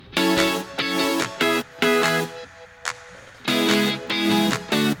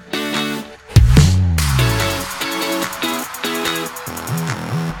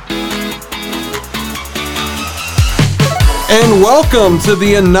welcome to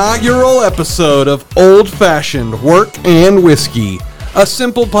the inaugural episode of Old Fashioned Work and Whiskey, a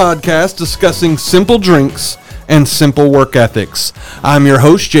simple podcast discussing simple drinks and simple work ethics. I'm your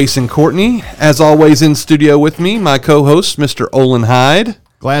host, Jason Courtney. As always, in studio with me, my co-host, Mr. Olin Hyde.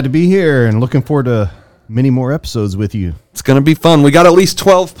 Glad to be here and looking forward to many more episodes with you. It's going to be fun. We got at least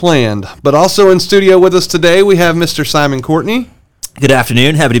 12 planned. But also in studio with us today, we have Mr. Simon Courtney. Good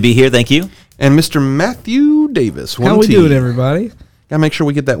afternoon. Happy to be here. Thank you. And Mr. Matthew Davis. How we doing, everybody? Gotta make sure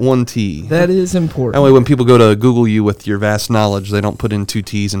we get that one T. That is important. That way when people go to Google you with your vast knowledge, they don't put in two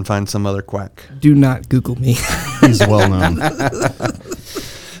T's and find some other quack. Do not Google me. He's well known.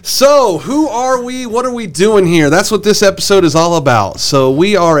 So, who are we? What are we doing here? That's what this episode is all about. So,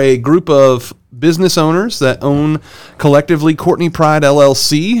 we are a group of business owners that own collectively Courtney Pride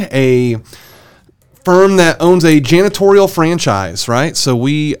LLC, a firm that owns a janitorial franchise, right? So,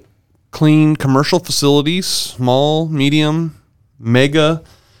 we clean commercial facilities, small, medium, mega,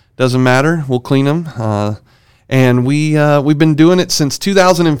 doesn't matter. We'll clean them. And we've been doing it since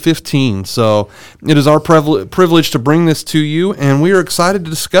 2015. So it is our privilege to bring this to you, and we are excited to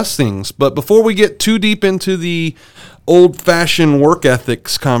discuss things. But before we get too deep into the old-fashioned work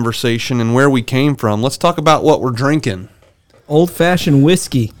ethics conversation and where we came from, let's talk about what we're drinking. Old-fashioned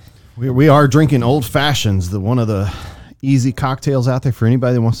whiskey. We are drinking Old Fashions, one of the easy cocktails out there for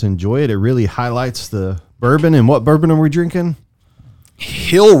anybody that wants to enjoy it. It really highlights the bourbon. And what bourbon are we drinking?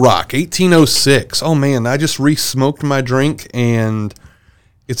 Hill Rock 1806. Oh man, I just re-smoked my drink and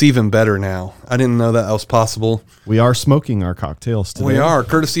it's even better now. I didn't know that was possible. We are smoking our cocktails today. We are,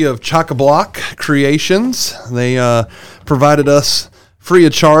 courtesy of Chock-a-Block Creations. They provided us free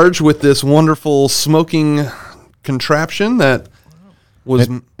of charge with this wonderful smoking contraption that was...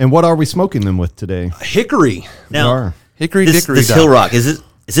 And what are we smoking them with today? Hickory. Now, Hickory Dickory. This Hill Rock, is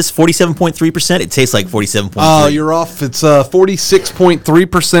this 47.3%? It tastes like 47.3%. Oh, you're off. It's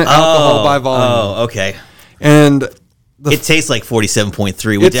 46.3% alcohol by volume. Oh, okay. And it tastes like 47.3.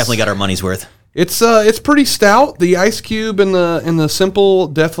 We definitely got our money's worth. It's pretty stout. The ice cube and the simple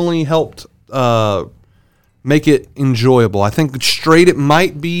definitely helped make it enjoyable. I think straight it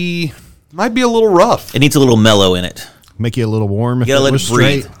might be a little rough. It needs a little mellow in it. Make you a little warm. You gotta let it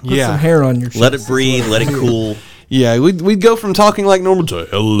breathe. Put some hair on your chest. Let it breathe. Let it cool. Yeah, we'd go from talking like normal to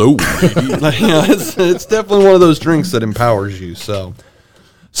hello. It's definitely one of those drinks that empowers you.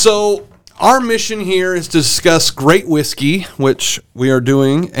 So our mission here is to discuss great whiskey, which we are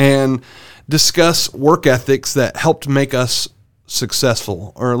doing, and discuss work ethics that helped make us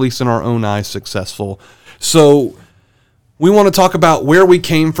successful, or at least in our own eyes successful. So we want to talk about where we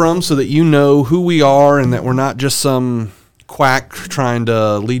came from so that you know who we are and that we're not just some quack trying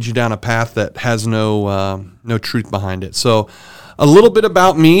to lead you down a path that has no truth behind it. So a little bit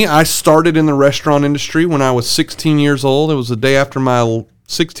about me. I started in the restaurant industry when I was 16 years old. It was the day after my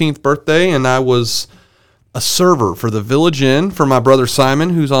 16th birthday, and I was a server for the Village Inn for my brother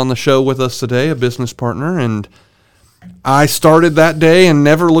Simon, who's on the show with us today, a business partner. And I started that day and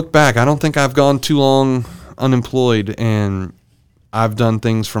never looked back. I don't think I've gone too long unemployed, and I've done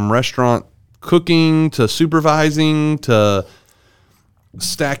things from restaurant cooking to supervising to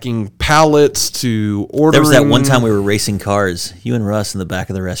stacking pallets to ordering. There was that one time we were racing cars, you and Russ in the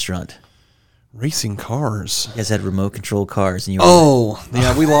back of the restaurant. Racing cars. You guys had remote control cars, and you were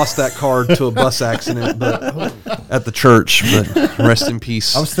we lost that car to a bus accident, but at the church. But rest in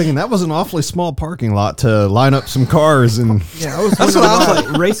peace. I was thinking that was an awfully small parking lot to line up some cars, and that's what I was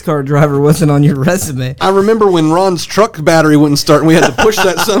like. Race car driver wasn't on your resume. I remember when Ron's truck battery wouldn't start, and we had to push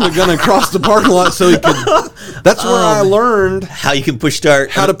that son of a gun across the parking lot so he could. That's where I learned how you can push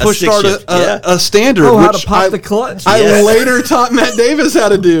start. How to push start a standard. Oh, how to pop the clutch. I later taught Matt Davis how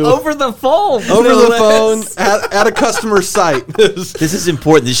to do over the phone. Over the phone at a customer site. This is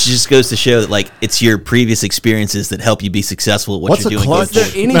important. This just goes to show that it's your previous experiences that help you be successful at what you're doing. Is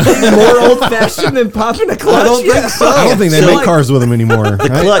there anything more old-fashioned than popping a clutch? I don't think so. I don't think they make cars with them anymore. The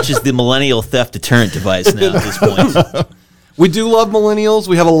clutch is the millennial theft deterrent device now at this point. We do love millennials.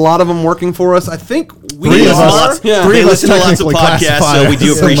 We have a lot of them working for us. I think we Three are. They listen to lots of podcasts, so we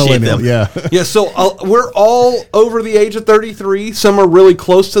do appreciate them. Yeah. So we're all over the age of 33. Some are really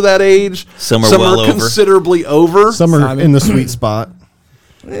close to that age. Some are well over. Considerably over. Some are in the sweet spot.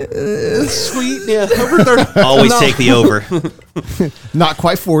 Sweet, yeah. Over 30. Always take the over. Not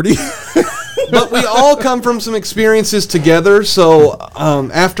quite 40. But we all come from some experiences together. So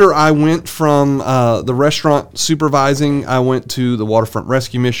after I went from the restaurant supervising, I went to the Waterfront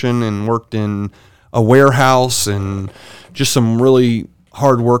Rescue Mission and worked in a warehouse, and just some really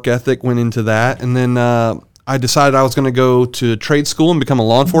hard work ethic went into that. And then I decided I was going to go to trade school and become a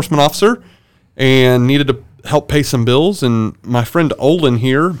law enforcement officer, and needed help pay some bills. And my friend Olin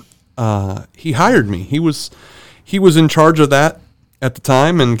here, he hired me. He was in charge of that at the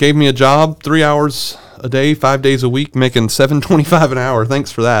time and gave me a job 3 hours a day, 5 days a week, making $7.25 an hour.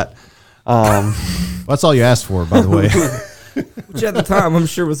 Thanks for that. That's all you asked for, by the way. Which at the time I'm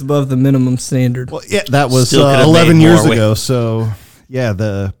sure was above the minimum standard. Well, yeah, that was Still could've 11 made years more ago. So, yeah,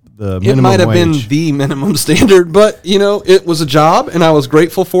 the minimum It might have been wage. the minimum standard, but it was a job, and I was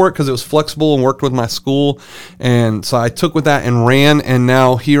grateful for it because it was flexible and worked with my school. And so I took with that and ran, and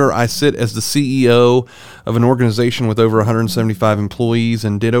now here I sit as the CEO of an organization with over 175 employees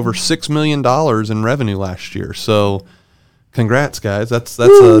and did over $6 million in revenue last year. So congrats, guys. That's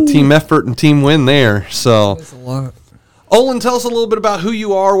a team effort and team win there. So That's a lot. Olin, tell us a little bit about who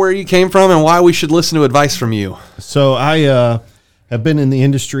you are, where you came from, and why we should listen to advice from you. So I have been in the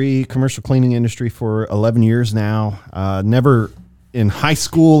industry, commercial cleaning industry, for 11 years now. Never in high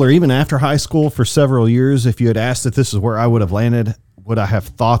school or even after high school for several years. If you had asked if this is where I would have landed, would I have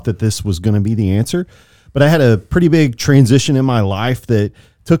thought that this was going to be the answer? But I had a pretty big transition in my life that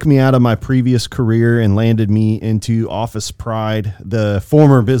took me out of my previous career and landed me into Office Pride. The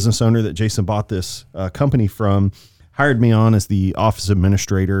former business owner that Jason bought this company from hired me on as the office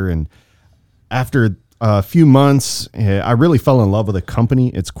administrator. And after a few months, I really fell in love with the company,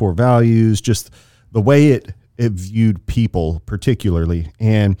 its core values, just the way it viewed people particularly.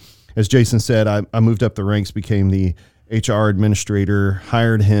 And as Jason said, I moved up the ranks, became the HR administrator,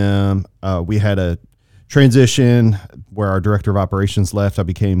 hired him. We had a transition where our director of operations left. I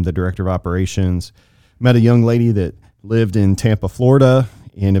became the director of operations, met a young lady that lived in Tampa, Florida.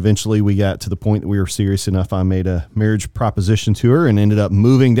 And eventually we got to the point that we were serious enough. I made a marriage proposition to her and ended up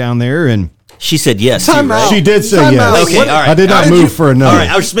moving down there. And She said yes, too, Time right? out. she did say Time yes. out. Okay, all right. I did not move for a no. All right,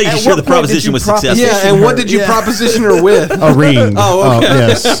 I was just making At sure what the point did proposition you was proposition successful. Yeah, and what her. did you Yeah. proposition her with? A ring. Oh, okay.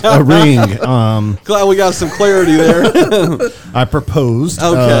 Yes, a ring. Glad we got some clarity there. I proposed.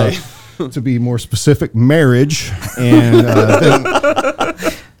 Okay. To be more specific, marriage, and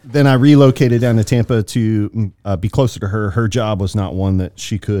then I relocated down to Tampa to be closer to her. Her job was not one that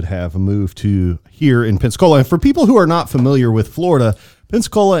she could have moved to here in Pensacola. And for people who are not familiar with Florida,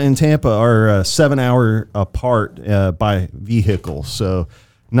 Pensacola and Tampa are 7 hour apart by vehicle. So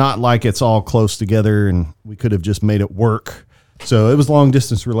not like it's all close together and we could have just made it work. So it was a long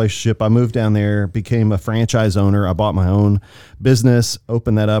distance relationship. I moved down there, became a franchise owner. I bought my own business,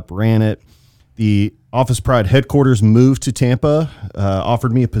 opened that up, ran it. The Office Pride headquarters moved to Tampa,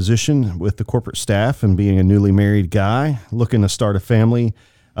 offered me a position with the corporate staff, and being a newly married guy looking to start a family,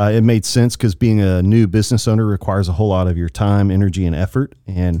 it made sense because being a new business owner requires a whole lot of your time, energy, and effort.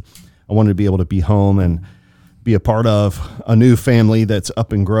 And I wanted to be able to be home and be a part of a new family that's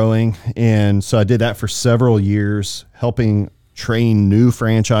up and growing. And so I did that for several years, helping train new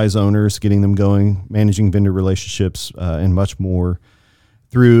franchise owners, getting them going, managing vendor relationships, and much more.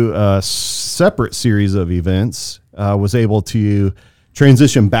 Through a separate series of events, was able to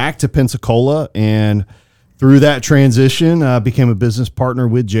transition back to Pensacola, and through that transition, became a business partner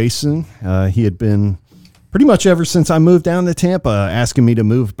with Jason. He had been pretty much ever since I moved down to Tampa, asking me to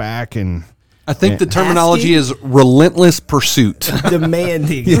move back, and I think the terminology is relentless pursuit.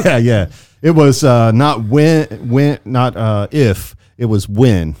 Demanding. yeah. It was not not if. It was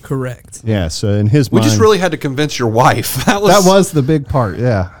when. Correct. Yeah. So in his We mind, just really had to convince your wife. That was the big part.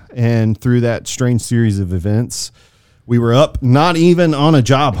 Yeah. And through that strange series of events, we were up, not even on a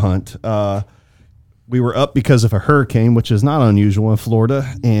job hunt. We were up because of a hurricane, which is not unusual in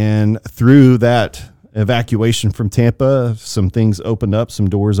Florida. And through that evacuation from Tampa, some things opened up, some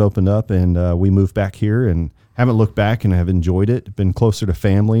doors opened up, and we moved back here and haven't looked back and have enjoyed it. Been closer to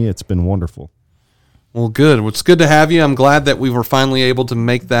family. It's been wonderful. Well, good. Well, it's good to have you. I'm glad that we were finally able to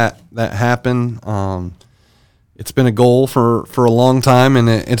make that happen. It's been a goal for a long time, and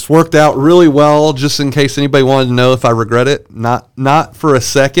it's worked out really well. Just in case anybody wanted to know if I regret it, not for a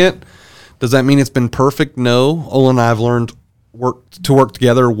second. Does that mean it's been perfect? No. Ola and I have learned to work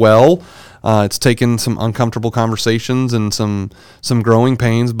together well. It's taken some uncomfortable conversations and some growing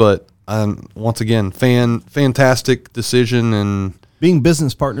pains, but once again, fantastic decision. And being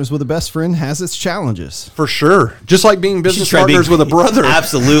business partners with a best friend has its challenges. For sure. Just like being business partners with a brother.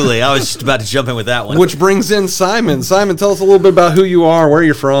 Absolutely. I was just about to jump in with that one. Which brings in Simon. Simon, tell us a little bit about who you are, where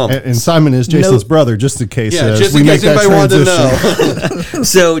you're from. And Simon is Jason's brother, just in case. Just we in make case that anybody wanted transition. to know.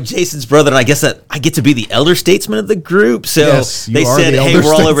 So Jason's brother, and I guess that I get to be the elder statesman of the group. So Yes, you they are said, the hey, elder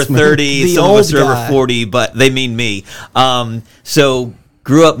we're all over statesman. 30. The Some of us old are over guy. 40, but they mean me. So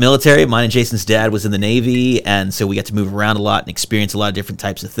grew up military. Mine and Jason's dad was in the Navy, and so we got to move around a lot and experience a lot of different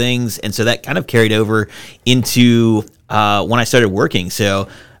types of things. And so that kind of carried over into when I started working. So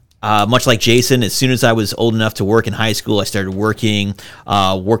much like Jason, as soon as I was old enough to work in high school, I started working.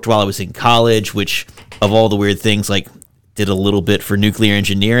 Worked while I was in college, which of all the weird things, like did a little bit for nuclear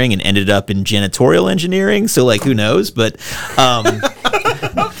engineering and ended up in janitorial engineering. So like, who knows? But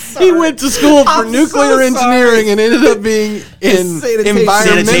he went to school for nuclear engineering and ended up being in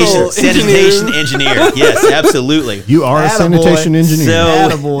environmental sanitation engineer. Yes, absolutely. You are a sanitation engineer.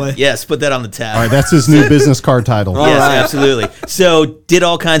 So, yes, put that on the tab. All right, that's his new business card title. Yes, absolutely. So did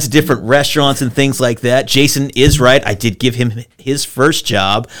all kinds of different restaurants and things like that. Jason is right. I did give him his first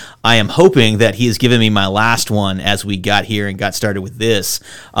job. I am hoping that he has given me my last one as we got here and got started with this.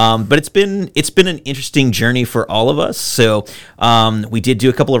 But it's been an interesting journey for all of us. So we did do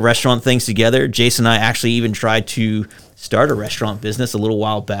a couple of restaurant things together. Jason and I actually even tried to start a restaurant business a little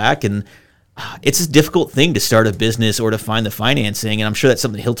while back, and it's a difficult thing to start a business or to find the financing, and I'm sure that's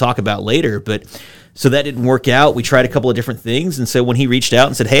something he'll talk about later. But so that didn't work out. We tried a couple of different things, and so when he reached out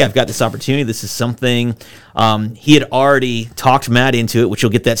and said, hey, I've got this opportunity, this is something, he had already talked Matt into it, which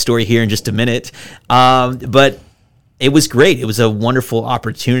you'll get that story here in just a minute, but it was great. It was a wonderful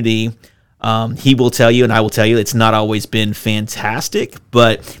opportunity. He will tell you, and I will tell you, it's not always been fantastic,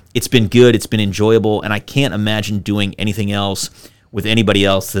 but it's been good, it's been enjoyable, and I can't imagine doing anything else with anybody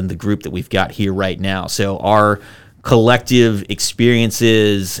else than the group that we've got here right now. So our collective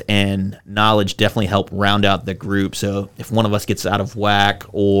experiences and knowledge definitely help round out the group. So if one of us gets out of whack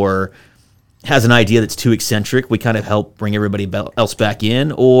or has an idea that's too eccentric, we kind of help bring everybody else back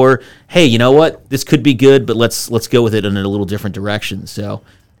in. Or, hey, you know what? This could be good, but let's go with it in a little different direction. So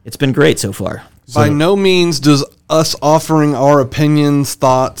it's been great so far. By no means does us offering our opinions,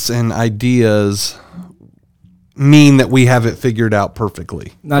 thoughts, and ideas mean that we have it figured out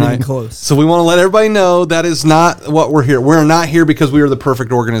perfectly. Not even close. So we want to let everybody know that is not what we're here. We're not here because we are the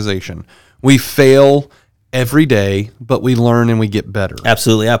perfect organization. We fail every day, but we learn and we get better.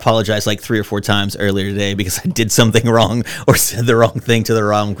 Absolutely. I apologize like 3 or 4 times earlier today because I did something wrong or said the wrong thing to the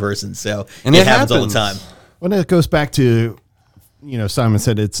wrong person. So and it happens all the time. When it goes back to, Simon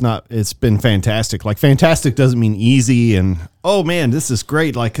said it's been fantastic. Like fantastic doesn't mean easy and, oh man, this is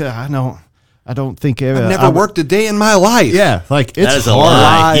great. Like, I don't think I've never worked a day in my life. Yeah, like it's that is a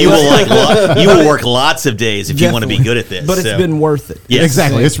lie. You will work lots of days if you want to be good at this. But it's been worth it. Yes.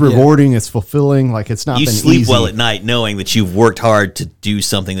 Exactly. It's rewarding. It's fulfilling. Like it's not. You been sleep easy. well at night knowing that you've worked hard to do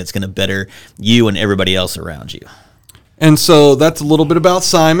something that's going to better you and everybody else around you. And so that's a little bit about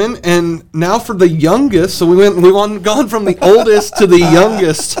Simon. And now for the youngest. So we've gone from the oldest to the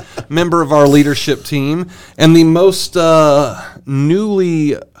youngest member of our leadership team, and the most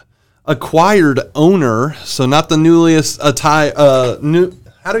newly acquired owner. So not the newest new.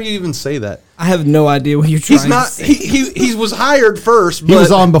 How do you even say that? I have no idea what you're trying to say. He was hired first. He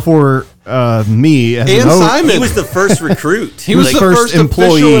was on before me and Simon. He was the first recruit. He was the first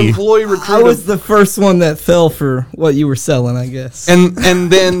employee recruit. I was the first one that fell for what you were selling, I guess. And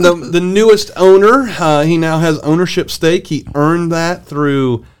then the newest owner, he now has ownership stake. He earned that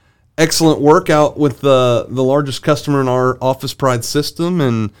through excellent work out with the largest customer in our Office Pride system.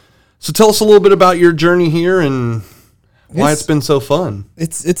 And so tell us a little bit about your journey here and why it's been so fun.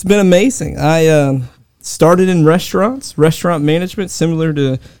 It's been amazing. I started in restaurant management, similar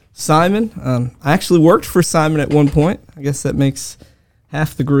to Simon. I actually worked for Simon at one point. I guess that makes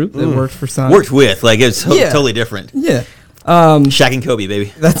half the group that worked for Simon. Worked with, like it's totally different. Yeah. Shaq and Kobe,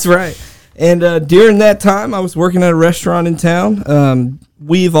 baby. That's right. And during that time, I was working at a restaurant in town.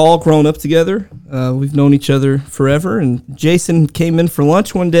 We've all grown up together. We've known each other forever. And Jason came in for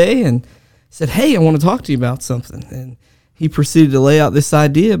lunch one day and said, hey, I want to talk to you about something. And he proceeded to lay out this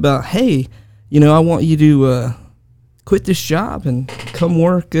idea about, hey, I want you to quit this job and come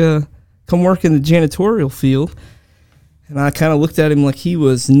work in the janitorial field. And I kind of looked at him like he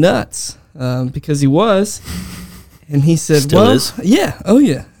was nuts because he was. And he said, Still is? Yeah, oh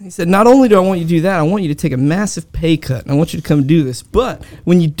yeah. He said, not only do I want you to do that, I want you to take a massive pay cut, and I want you to come do this. But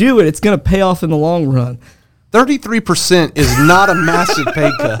when you do it, it's going to pay off in the long run. 33% is not a massive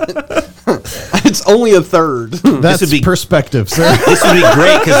pay cut. It's only a third. That's perspective, sir. This would be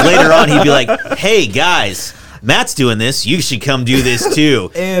great because later on he'd be like, hey, guys, Matt's doing this. You should come do this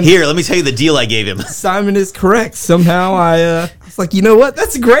too. And here, let me tell you the deal I gave him. Simon is correct. Somehow I was like, you know what?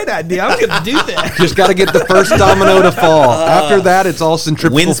 That's a great idea. I'm going to do that. Just got to get the first domino to fall. After that, it's all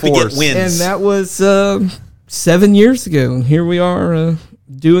centrifugal force. Wins. And that was 7 years ago. And here we are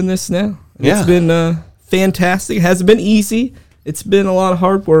doing this now. And it's been fantastic. It hasn't been easy. It's been a lot of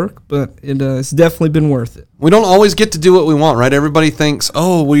hard work, but it's definitely been worth it. We don't always get to do what we want, right? Everybody thinks,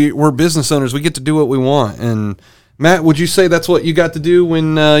 oh, we're business owners. We get to do what we want. And Matt, would you say that's what you got to do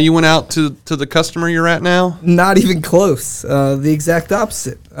when you went out to the customer you're at now? Not even close. The exact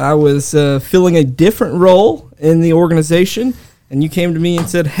opposite. I was filling a different role in the organization, and you came to me and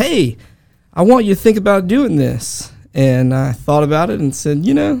said, "Hey, I want you to think about doing this." And I thought about it and said,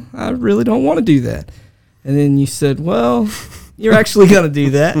 I really don't want to do that. And then you said, well, you're actually going to do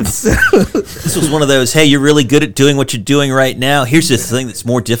that. So This was one of those, hey, you're really good at doing what you're doing right now. Here's this thing that's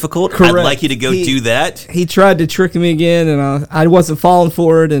more difficult. Correct. I'd like you to go do that. he tried to trick me again, and I wasn't falling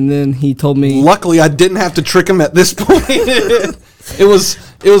for it. And then he told me, Luckily, I didn't have to trick him at this point. It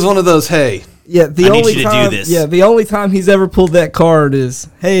was one of those, hey. yeah, I need you to do this. Yeah, the only time he's ever pulled that card is,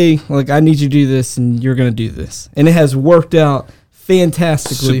 hey, I need you to do this, and you're going to do this. And it has worked out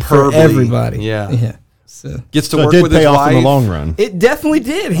fantastically Superbly. for everybody. Yeah. So Gets to So it work did with pay his off wife. in the long run. it definitely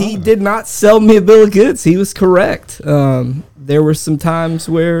did. He did not sell me a bill of goods. He was correct. There were some times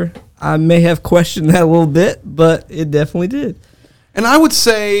where I may have questioned that a little bit, but it definitely did. And I would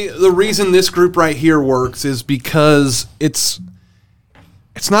say the reason this group right here works is because it's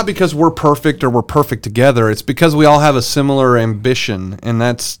not because we're perfect or we're perfect together. It's because we all have a similar ambition, and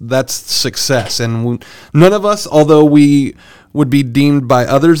that's success. And none of us, although we would be deemed by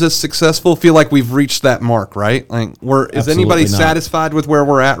others as successful, feel like we've reached that mark, right? Like, is anybody Absolutely not. satisfied with where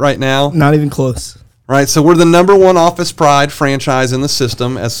we're at right now? Not even close. Right, so we're the number one Office Pride franchise in the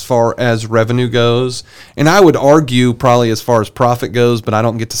system as far as revenue goes, and I would argue probably as far as profit goes, but I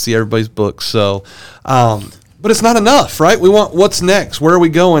don't get to see everybody's books. So, but it's not enough, right? We want what's next. Where are we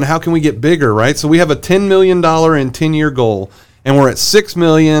going? How can we get bigger? Right. So we have a $10 million in 10-year goal, and we're at $6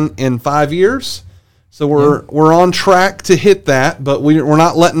 million in 5 years. So we're on track to hit that, but we're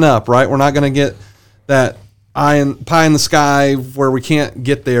not letting up. Right, we're not going to get that pie in the sky where we can't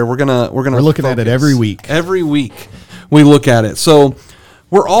get there. We're looking at it every week. Every week we look at it. So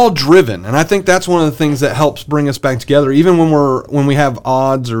we're all driven, and I think that's one of the things that helps bring us back together. Even when we have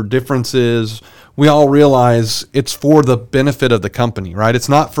odds or differences, we all realize it's for the benefit of the company, right? It's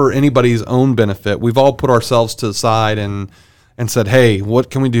not for anybody's own benefit. We've all put ourselves to the side and said, hey, what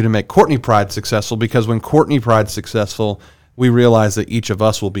can we do to make Courtney Pride successful? Because when Courtney Pride's successful, we realize that each of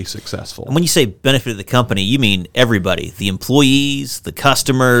us will be successful. And when you say benefit of the company, you mean everybody, the employees, the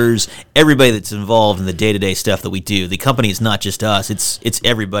customers, everybody that's involved in the day-to-day stuff that we do. The company is not just us, it's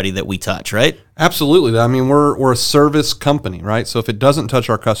everybody that we touch, right? Absolutely. I mean, we're a service company, right? So if it doesn't touch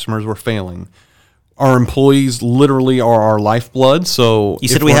our customers, we're failing. Our employees literally are our lifeblood. So You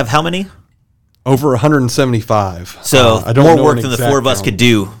said we have how many? over 175. So I don't more know work an than the exact four of us count. could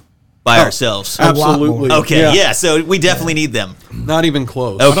do by ourselves. Absolutely. Okay, yeah, so we definitely need them. Not even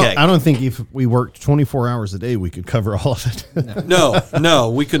close. Okay. I don't think if we worked 24 hours a day, we could cover all of it. No,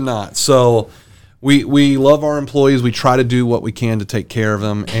 we could not. So we love our employees. We try to do what we can to take care of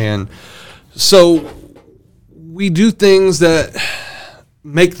them. And so we do things that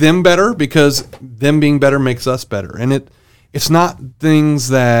make them better because them being better makes us better. And it's not things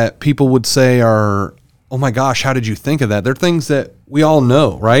that people would say are, oh my gosh, how did you think of that? They're things that we all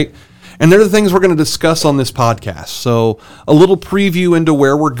know, right? And they're the things we're going to discuss on this podcast. So a little preview into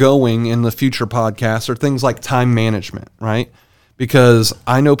where we're going in the future podcasts are things like time management, right? Because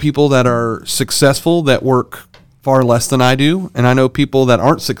I know people that are successful that work far less than I do, and I know people that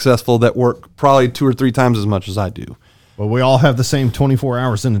aren't successful that work probably 2 or 3 times as much as I do. But we all have the same 24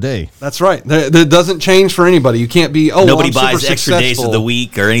 hours in a day. That's right. That doesn't change for anybody. You can't be, Nobody I'm buys super extra days of successful. the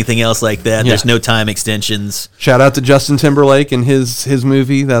week or anything else like that. Yeah. There's no time extensions. Shout out to Justin Timberlake and his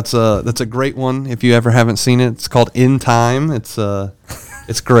movie. That's a great one. If you ever haven't seen it, it's called In Time.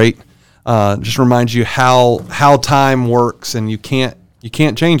 It's great. Just reminds you how time works, and you can't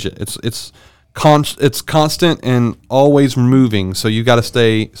change it. It's constant and always moving. So you got to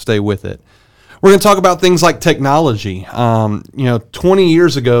stay with it. We're going to talk about things like technology. 20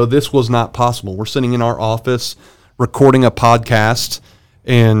 years ago, this was not possible. We're sitting in our office recording a podcast,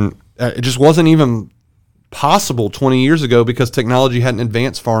 and it just wasn't even possible 20 years ago because technology hadn't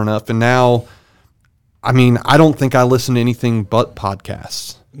advanced far enough. And now, I mean, I don't think I listen to anything but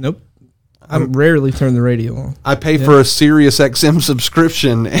podcasts. Nope. I rarely turn the radio on. I pay for a Sirius XM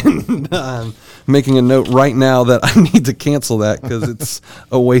subscription, and I'm making a note right now that I need to cancel that because it's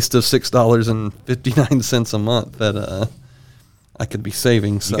a waste of $6.59 a month that I could be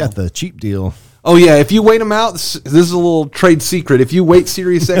saving. So. You got the cheap deal. Oh, yeah. If you wait them out, this is a little trade secret. If you wait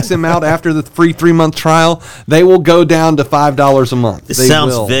Sirius XM out after the free 3-month trial, they will go down to $5 a month. This They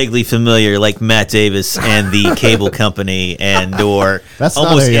sounds will. vaguely familiar, like Matt Davis and the cable company, or That's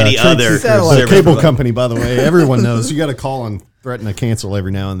almost not a, any trade other secret. It's a service cable provider. company, by the way. Everyone knows. You got to call and threaten to cancel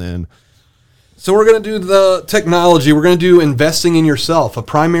every now and then. So we're going to do the technology. We're going to do investing in yourself, a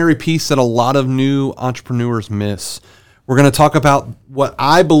primary piece that a lot of new entrepreneurs miss. We're going to talk about what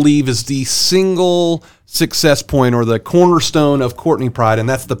I believe is the single success point or the cornerstone of Courtney Pride, and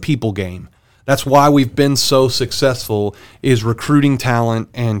that's the people game. That's why we've been so successful, is recruiting talent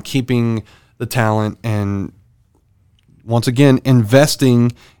and keeping the talent and, once again,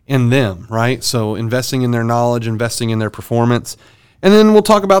 investing in them, right? So investing in their knowledge, investing in their performance. And then we'll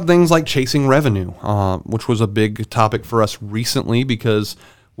talk about things like chasing revenue, which was a big topic for us recently because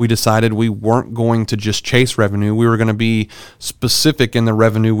we decided we weren't going to just chase revenue. We were going to be specific in the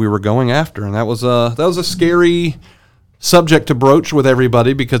revenue we were going after. And that was a scary subject to broach with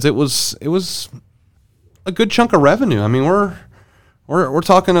everybody because it was a good chunk of revenue. I mean, we're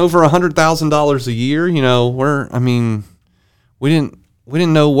talking over $100,000 a year. You know, we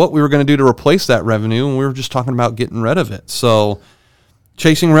didn't know what we were going to do to replace that revenue, and we were just talking about getting rid of it. So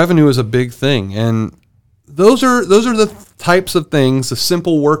chasing revenue is a big thing, and those are the types of things, the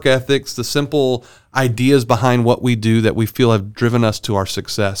simple work ethics, the simple ideas behind what we do that we feel have driven us to our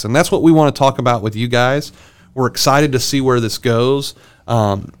success. And that's what we want to talk about with you guys. We're excited to see where this goes.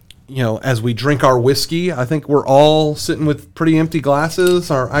 As we drink our whiskey, I think we're all sitting with pretty empty glasses.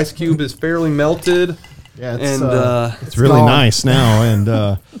 Our ice cube is fairly melted. Yeah, it's really gone. nice now,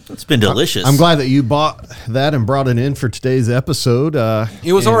 and It's been delicious. I'm glad that you bought that and brought it in for today's episode.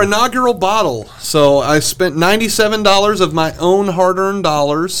 It was our inaugural bottle, so I spent $97 of my own hard-earned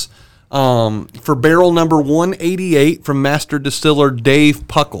dollars for barrel number 188 from Master Distiller Dave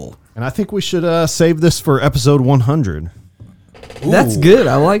Puckle. And I think we should save this for episode 100. That's good.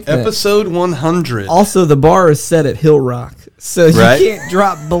 I like that. Episode 100. Also, the bar is set at Hill Rock, so Right. you can't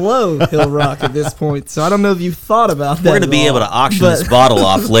drop below Hill Rock at this point. So I don't know if you've thought about that. We're going to at be all, able to auction but this bottle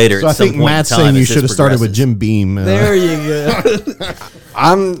off later. So at I some think point Matt's in time saying you as this should have started with progresses. Jim Beam. There you go.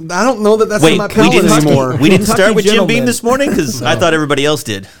 I don't know that that's Wait, in my we palate didn't anymore. we didn't start Kentucky with Jim Beam gentleman. this morning because I thought everybody else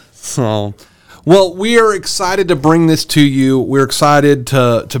did. So, well, we are excited to bring this to you. We're excited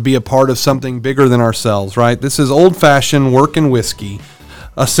to be a part of something bigger than ourselves, right? This is Old-Fashioned Work and Whiskey,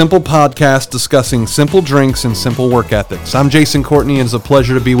 a simple podcast discussing simple drinks and simple work ethics. I'm Jason Courtney, and it's a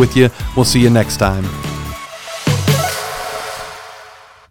pleasure to be with you. We'll see you next time.